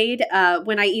of Wade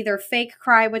when I either fake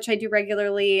cry, which I do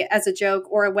regularly as a joke,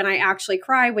 or when I actually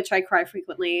cry, which I cry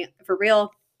frequently for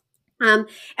real. And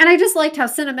I just liked how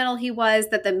sentimental he was,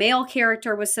 that the male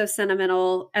character was so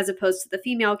sentimental as opposed to the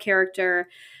female character.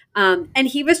 And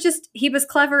he was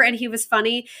clever and he was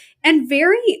funny and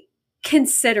very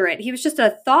considerate. He was just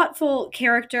a thoughtful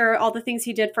character, all the things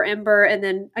he did for Ember. And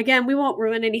then again, we won't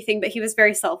ruin anything, but he was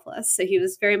very selfless. So he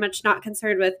was very much not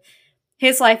concerned with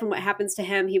his life and what happens to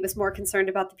him. He was more concerned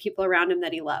about the people around him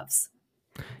that he loves.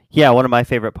 Yeah, one of my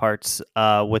favorite parts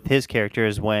with his character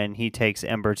is when he takes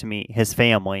Ember to meet his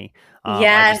family.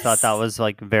 I just thought that Yes. was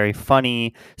like a very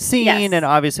funny scene, and Yes.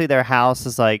 obviously their house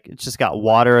is like it's just got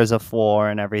water as a floor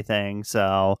and everything.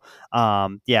 So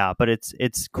yeah, but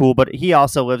it's cool. But he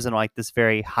also lives in like this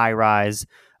very high rise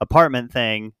apartment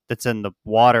thing that's in the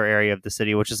water area of the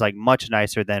city, which is like much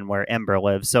nicer than where Ember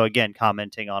lives. So again,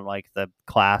 commenting on like the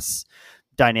class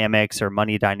dynamics or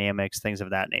money dynamics, things of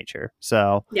that nature.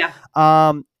 So Yeah.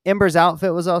 Ember's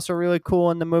outfit was also really cool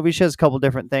in the movie. She has a couple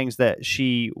different things that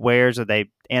she wears or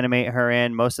they animate her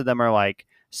in. Most of them are like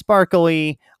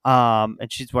sparkly,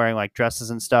 and she's wearing like dresses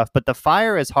and stuff. But the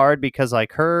fire is hard because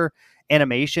like her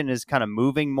animation is kind of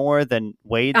moving more than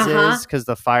Wade's Uh is huh. because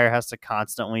the fire has to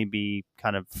constantly be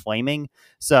kind of flaming. Right.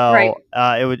 So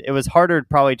it was harder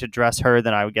probably to dress her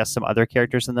than I would guess some other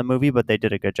characters in the movie, but they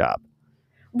did a good job.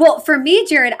 Well, for me,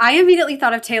 Jared, I immediately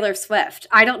thought of Taylor Swift.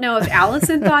 I don't know if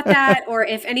Allison thought that or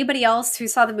if anybody else who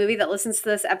saw the movie that listens to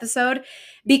this episode,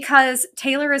 because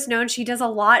Taylor is known, she does a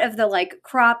lot of the like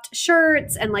cropped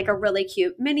shirts and like a really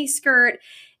cute mini skirt.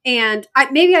 And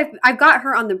I've got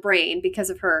her on the brain because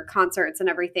of her concerts and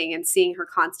everything and seeing her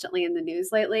constantly in the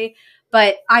news lately.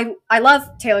 But I love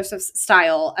Taylor Swift's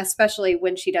style, especially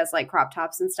when she does like crop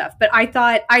tops and stuff. But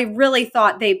I really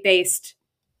thought they based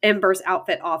Ember's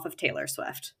outfit off of Taylor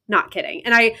Swift. Not kidding.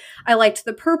 And I liked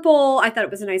the purple. I thought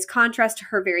it was a nice contrast to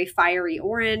her very fiery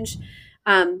orange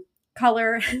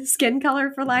color, skin color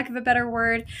for lack of a better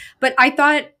word. But I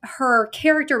thought her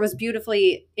character was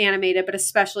beautifully animated, but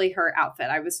especially her outfit.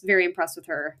 I was very impressed with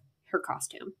her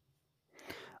costume.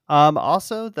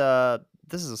 Also, the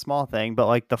this is a small thing, but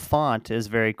like the font is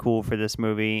very cool for this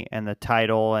movie and the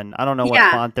title. And I don't know what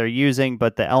Yeah. font they're using,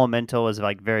 but the elemental is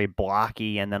like very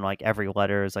blocky, and then like every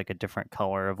letter is like a different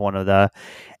color of one of the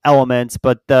elements.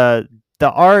 But the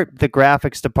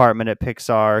graphics department at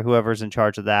Pixar, whoever's in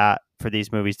charge of that for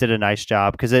these movies, did a nice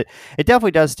job because it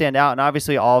definitely does stand out. And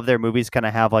obviously, all of their movies kind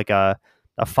of have like a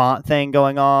font thing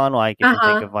going on. Like if you think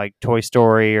Uh-huh. of like Toy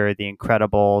Story or The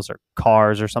Incredibles or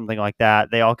Cars or something like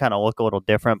that, they all kind of look a little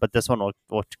different, but this one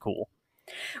looked cool.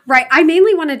 Right. I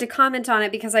mainly wanted to comment on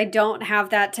it because I don't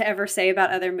have that to ever say about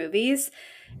other movies.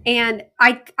 And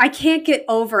I can't get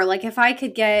over like if I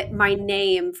could get my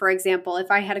name, for example, if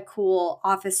I had a cool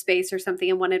office space or something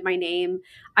and wanted my name,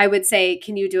 I would say,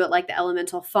 can you do it like the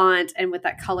Elemental font and with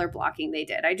that color blocking they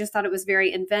did? I just thought it was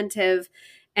very inventive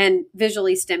and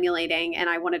visually stimulating, and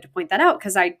I wanted to point that out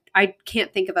because I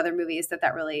can't think of other movies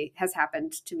that really has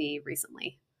happened to me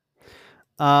recently.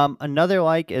 Another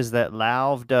like is that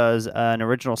Lauv does an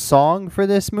original song for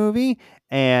this movie,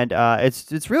 and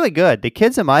it's really good. The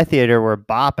kids in my theater were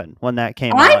bopping when that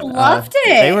came I on. loved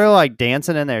They it. were like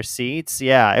dancing in their seats.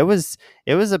 Yeah, it was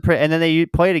and then they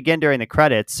play it again during the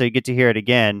credits, so you get to hear it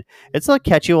again. It's a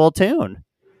catchy little tune.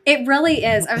 It really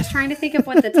is. I was trying to think of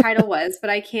what the title was, but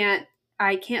I can't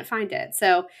find it.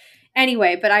 So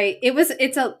anyway, but I it was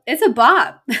it's a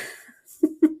bop.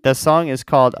 The song is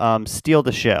called "Steal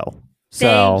the Show."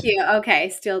 Thank So you. Okay,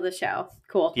 steal the show.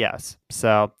 Cool. yes.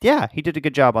 So yeah, he did a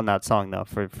good job on that song though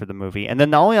for the movie. And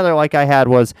then the only other like I had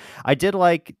was I did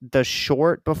like the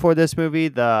short before this movie,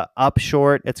 the Up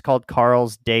short. It's called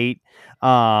Carl's Date.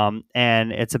 And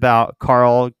it's about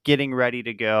Carl getting ready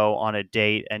to go on a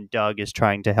date and Doug is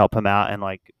trying to help him out and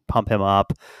like pump him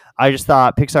up. I just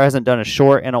thought Pixar hasn't done a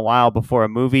short in a while before a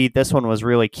movie. This one was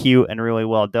really cute and really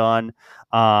well done.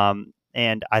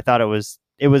 And I thought it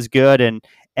was good and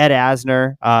Ed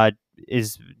Asner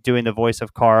is doing the voice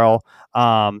of Carl.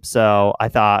 So I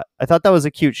thought that was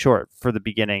a cute short for the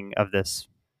beginning of this.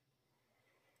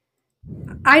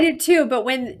 I did too, but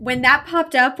when that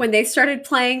popped up, when they started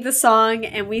playing the song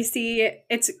and we see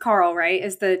it's Carl, right?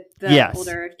 Is the Yes.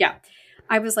 older, yeah.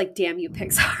 I was like, "Damn you,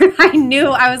 Pixar!" I knew.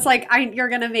 I was like, "You're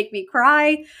gonna make me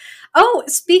cry." Oh,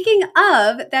 speaking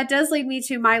of, that does lead me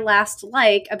to my last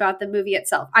like about the movie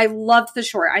itself. I loved the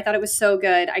short. I thought it was so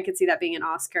good. I could see that being an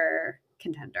Oscar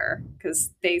contender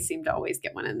because they seem to always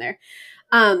get one in there.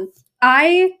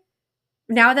 I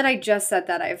now that I just said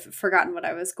that, I've forgotten what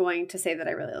I was going to say that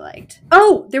I really liked.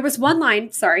 Oh, there was one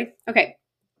line. Sorry. Okay.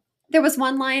 There was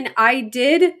one line I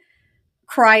did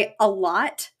cry a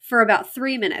lot for about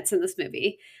 3 minutes in this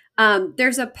movie.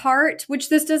 There's a part, which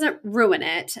this doesn't ruin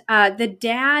it. The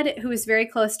dad, who is very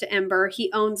close to Ember,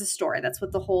 he owns a store. That's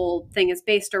what the whole thing is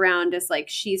based around. Is like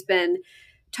she's been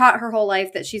taught her whole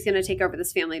life that she's going to take over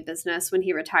this family business when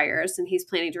he retires, and he's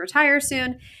planning to retire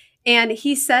soon. And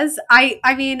he says, I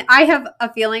mean, I have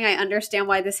a feeling I understand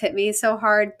why this hit me so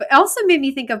hard, but it also made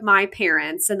me think of my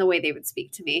parents and the way they would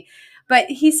speak to me. But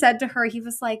he said to her, he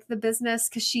was like, the business,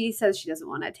 because she says she doesn't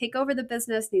want to take over the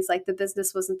business. And he's like, the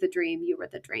business wasn't the dream. You were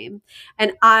the dream.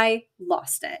 And I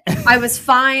lost it. I was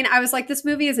fine. I was like, this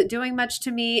movie isn't doing much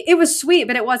to me. It was sweet,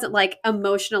 but it wasn't like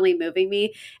emotionally moving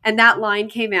me. And that line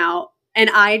came out. And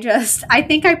I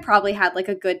think I probably had like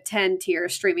a good 10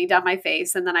 tears streaming down my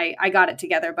face. And then I got it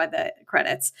together by the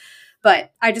credits.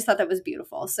 But I just thought that was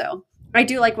beautiful. So I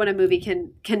do like when a movie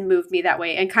can move me that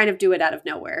way and kind of do it out of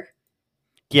nowhere.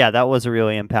 Yeah, that was a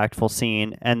really impactful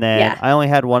scene. And then Yeah. I only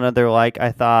had one other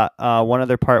I thought one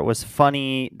other part was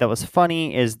funny. That was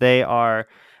funny is they are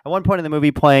at one point in the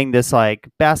movie playing this like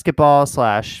basketball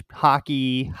slash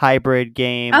hockey hybrid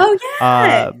game. Oh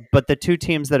yeah. But the two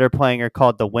teams that are playing are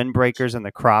called the Windbreakers and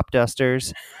the Crop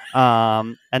Dusters.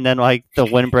 And then like the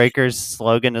Windbreakers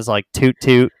slogan is like toot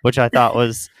toot, which I thought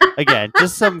was again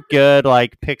just some good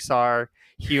like Pixar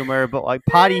humor, but like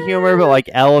potty humor, but like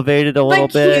elevated a little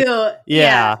But bit. cute.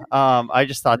 Yeah. Yeah. I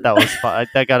just thought that was fun.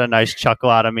 That got a nice chuckle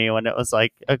out of me when it was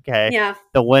like, okay, Yeah.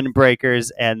 the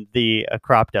Windbreakers and the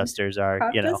Crop Dusters are,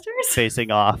 Crop dusters. facing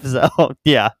off. So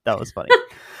yeah, that was funny.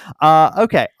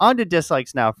 Okay, on to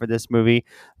dislikes now for this movie.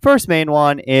 First main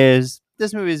one is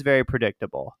this movie is very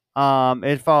predictable.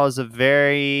 It follows a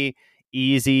very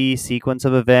easy sequence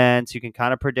of events. You can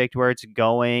kind of predict where it's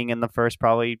going in the first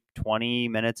probably 20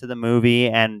 minutes of the movie,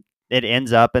 and it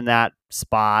ends up in that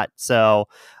spot. So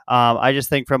I just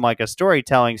think from like a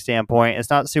storytelling standpoint, it's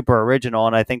not super original,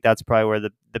 and I think that's probably where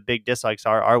the big dislikes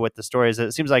are with the stories.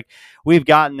 It seems like we've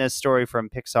gotten this story from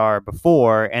Pixar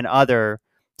before and other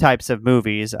types of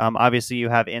movies. Obviously, you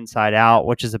have Inside Out,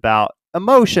 which is about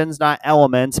emotions, not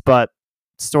elements, but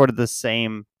sort of the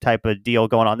same type of deal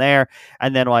going on there.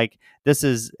 And then like this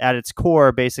is at its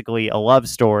core basically a love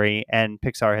story, and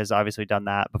Pixar has obviously done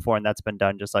that before, and that's been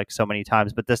done just like so many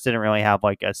times. But this didn't really have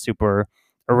like a super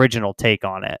original take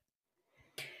on it.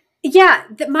 Yeah,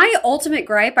 my ultimate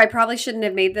gripe, I probably shouldn't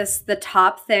have made this the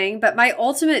top thing, but my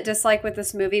ultimate dislike with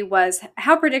this movie was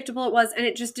how predictable it was, and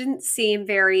it just didn't seem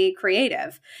very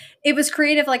creative. It was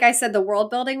creative, like I said, the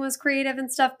world building was creative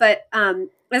and stuff, but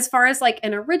as far as like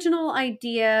an original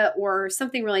idea or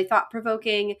something really thought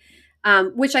provoking,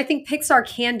 which I think Pixar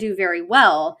can do very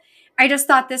well, I just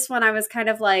thought this one, I was kind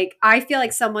of like, I feel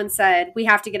like someone said, we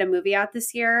have to get a movie out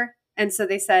this year. And so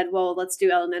they said, well, let's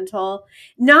do Elemental.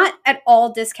 Not at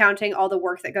all discounting all the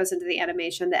work that goes into the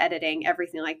animation, the editing,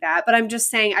 everything like that. But I'm just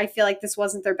saying, I feel like this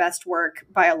wasn't their best work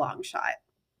by a long shot.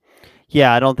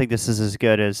 Yeah, I don't think this is as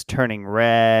good as Turning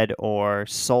Red or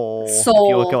Soul. If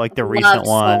you look at Soul, like the recent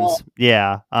loved ones, Soul.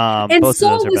 yeah, And both of Soul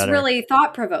those are was better. really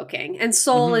thought provoking. And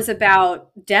Soul Hmm. is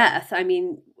about death. I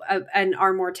mean, and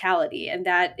our mortality. And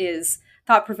that is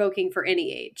thought provoking for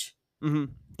any age. Hmm.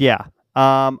 Yeah.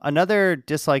 Another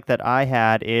dislike that I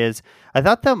had is I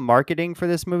thought the marketing for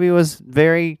this movie was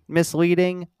very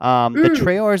misleading. The Mm,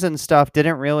 trailers and stuff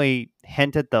didn't really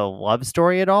hint at the love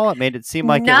story at all. It made it seem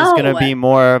like it was going to no. be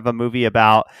more of a movie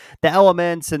about the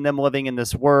elements and them living in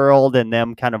this world and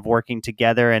them kind of working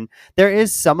together. And there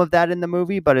is some of that in the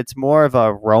movie, but it's more of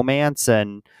a romance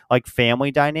and like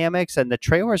family dynamics. And the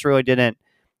trailers really didn't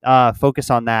focus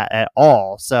on that at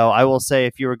all. So I will say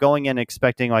if you were going in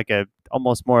expecting like a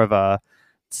almost more of a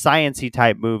sciency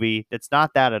type movie, it's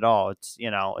not that at all. It's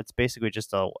it's basically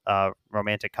just a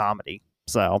romantic comedy.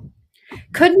 So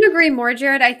Couldn't agree more,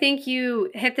 Jared. I think you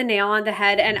hit the nail on the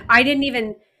head. And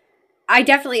I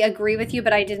definitely agree with you,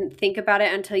 but I didn't think about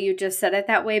it until you just said it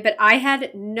that way. But I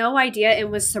had no idea and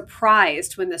was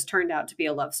surprised when this turned out to be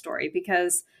a love story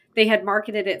because they had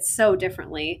marketed it so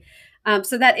differently.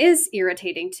 So that is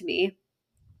irritating to me.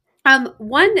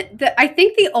 I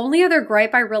think the only other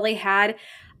gripe I really had,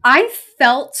 I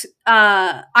felt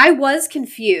I was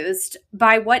confused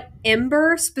by what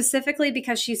Ember specifically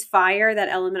because she's fire, that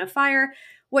element of fire,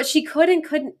 what she could and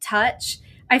couldn't touch.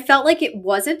 I felt like it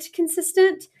wasn't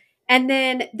consistent. And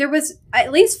then there was,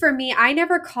 at least for me, I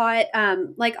never caught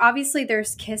like obviously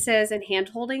there's kisses and hand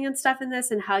holding and stuff in this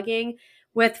and hugging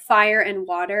with fire and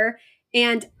water.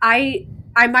 And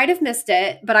I might have missed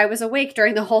it, but I was awake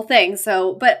during the whole thing.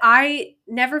 So, but I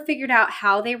never figured out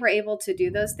how they were able to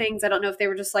do those things. I don't know if they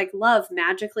were just like love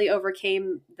magically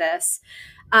overcame this.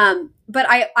 But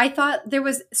I thought there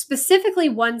was specifically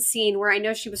one scene where I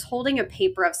know she was holding a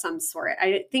paper of some sort.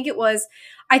 I think it was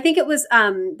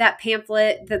that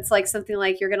pamphlet that's like something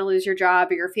like you're going to lose your job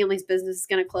or your family's business is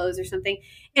going to close or something.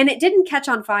 And it didn't catch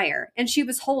on fire and she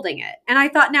was holding it. And I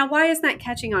thought, now why is that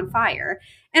catching on fire?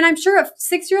 And I'm sure a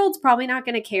 6-year-old's probably not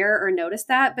going to care or notice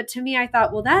that. But to me, I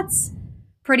thought, well, that's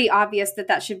pretty obvious that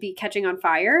that should be catching on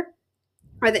fire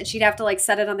or that she'd have to like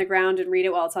set it on the ground and read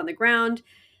it while it's on the ground.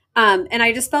 And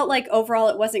I just felt like overall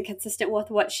it wasn't consistent with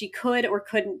what she could or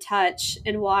couldn't touch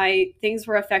and why things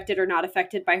were affected or not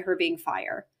affected by her being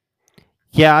fire.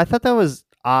 Yeah, I thought that was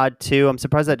odd too. I'm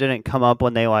surprised that didn't come up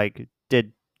when they like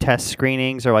did test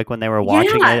screenings or like when they were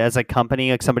watching it as a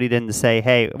company. Like somebody didn't say,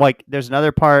 hey, like there's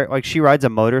another part, like she rides a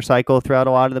motorcycle throughout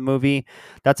a lot of the movie.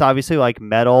 That's obviously like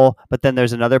metal, but then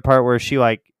there's another part where she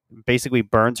like basically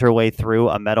burns her way through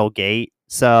a metal gate.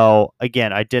 So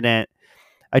again, I didn't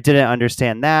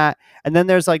understand that. And then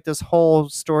there's like this whole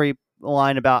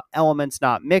storyline about elements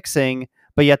not mixing,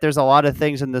 but yet there's a lot of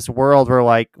things in this world where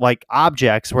like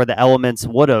objects where the elements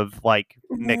would have like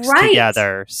mixed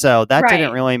together. So that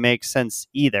didn't really make sense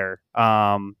either.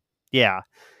 Yeah.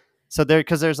 So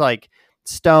because there's like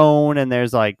stone and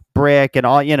there's like brick and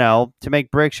all, to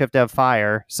make bricks you have to have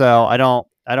fire. So I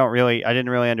didn't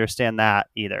really understand that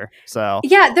either. So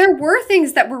yeah, there were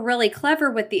things that were really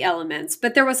clever with the elements,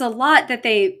 but there was a lot that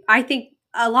I think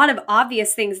a lot of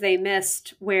obvious things they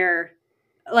missed where,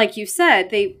 like you said,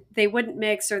 they wouldn't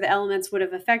mix or the elements would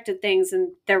have affected things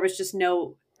and there was just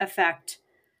no effect.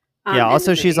 Yeah,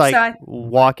 also she's like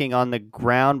walking on the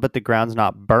ground, but the ground's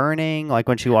not burning. Like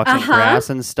when she walks in grass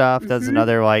and stuff, that's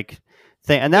another like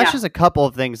thing. And that's just a couple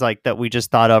of things like that we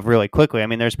just thought of really quickly. I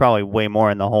mean, there's probably way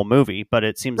more in the whole movie, but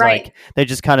it seems like they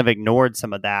just kind of ignored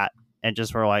some of that and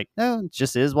just were like, no, it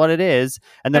just is what it is.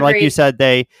 And then like you said,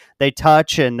 they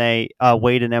touch and they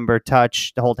Wade and Ember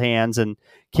touch, hold hands and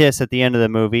kiss at the end of the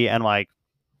movie, and like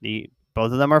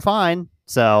both of them are fine.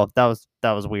 So that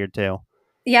was weird too.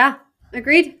 Yeah,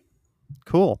 agreed.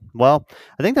 Cool. Well,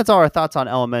 I think that's all our thoughts on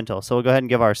Elemental. So we'll go ahead and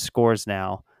give our scores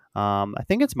now. I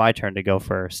think it's my turn to go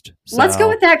first. So. Let's go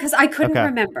with that because I couldn't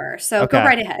remember. So go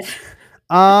right ahead.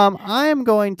 I am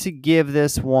going to give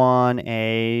this one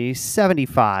a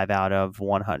 75 out of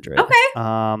 100.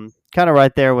 Okay. Kind of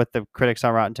right there with the critics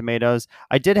on Rotten Tomatoes.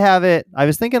 I did have it. I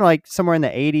was thinking like somewhere in the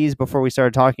 80s before we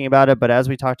started talking about it, but as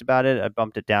we talked about it, I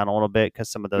bumped it down a little bit because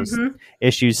some of those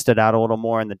issues stood out a little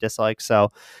more in the dislikes.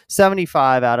 So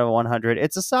 75 out of 100.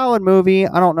 It's a solid movie.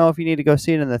 I don't know if you need to go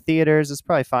see it in the theaters. It's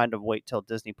probably fine to wait till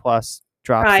Disney Plus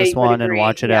drops this one and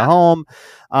watch it at home.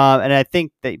 And I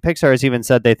think that Pixar has even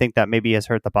said they think that maybe has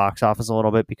hurt the box office a little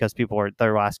bit because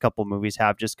their last couple movies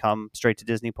have just come straight to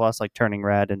Disney Plus, like Turning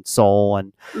Red and Soul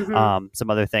and some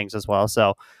other things as well.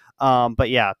 So, but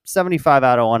yeah, 75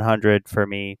 out of 100 for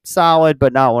me. Solid,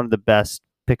 but not one of the best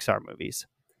Pixar movies.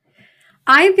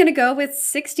 I'm going to go with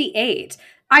 68.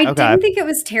 I didn't think it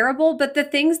was terrible, but the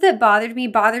things that bothered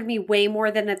me way more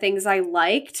than the things I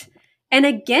liked. And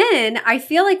again, I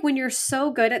feel like when you're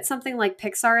so good at something like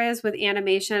Pixar is with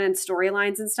animation and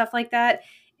storylines and stuff like that,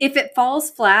 if it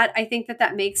falls flat, I think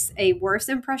that makes a worse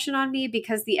impression on me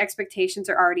because the expectations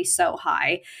are already so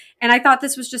high. And I thought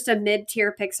this was just a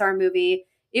mid-tier Pixar movie.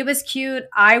 It was cute.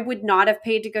 I would not have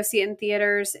paid to go see it in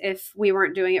theaters if we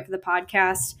weren't doing it for the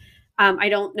podcast. I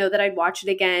don't know that I'd watch it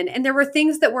again. And there were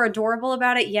things that were adorable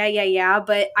about it. Yeah.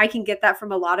 But I can get that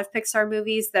from a lot of Pixar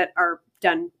movies that are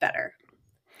done better.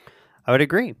 I would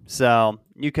agree. So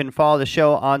you can follow the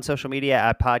show on social media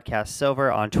at Podcast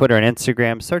Silver on Twitter and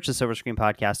Instagram. Search the Silver Screen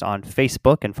Podcast on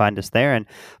Facebook and find us there. And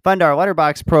find our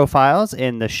Letterboxd profiles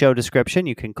in the show description.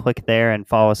 You can click there and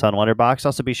follow us on Letterboxd.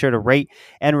 Also be sure to rate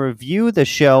and review the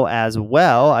show as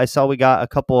well. I saw we got a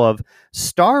couple of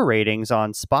star ratings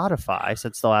on Spotify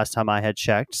since the last time I had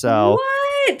checked. So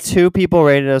what? 2 people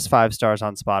rated us 5 stars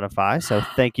on Spotify. So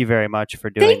thank you very much for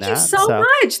doing that. Thank you so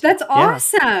much. That's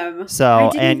awesome. Yeah. So I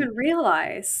didn't even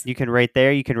realize. You can rate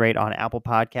there. You can rate on Apple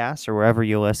Podcasts or wherever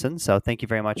you listen. So thank you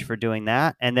very much for doing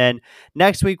that. And then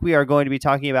next week we are going to be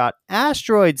talking about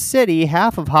Asteroid City.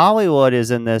 Half of Hollywood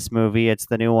is in this movie. It's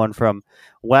the new one from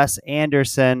Wes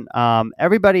Anderson.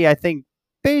 Everybody, I think,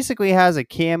 basically has a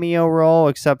cameo role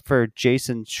except for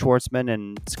Jason Schwartzman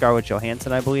and Scarlett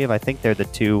Johansson, I believe. I think they're the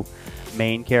 2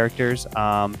 main characters.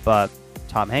 But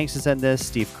Tom Hanks is in this,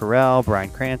 Steve Carell, Bryan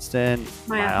Cranston,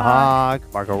 Maya Hawke,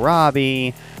 Margot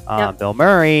Robbie, Bill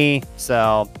Murray.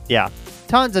 So, yeah,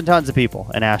 tons and tons of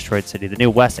people in Asteroid City, the new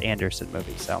Wes Anderson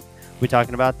movie. So we'll be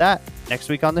talking about that next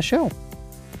week on the show.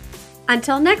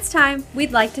 Until next time,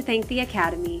 we'd like to thank the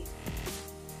Academy.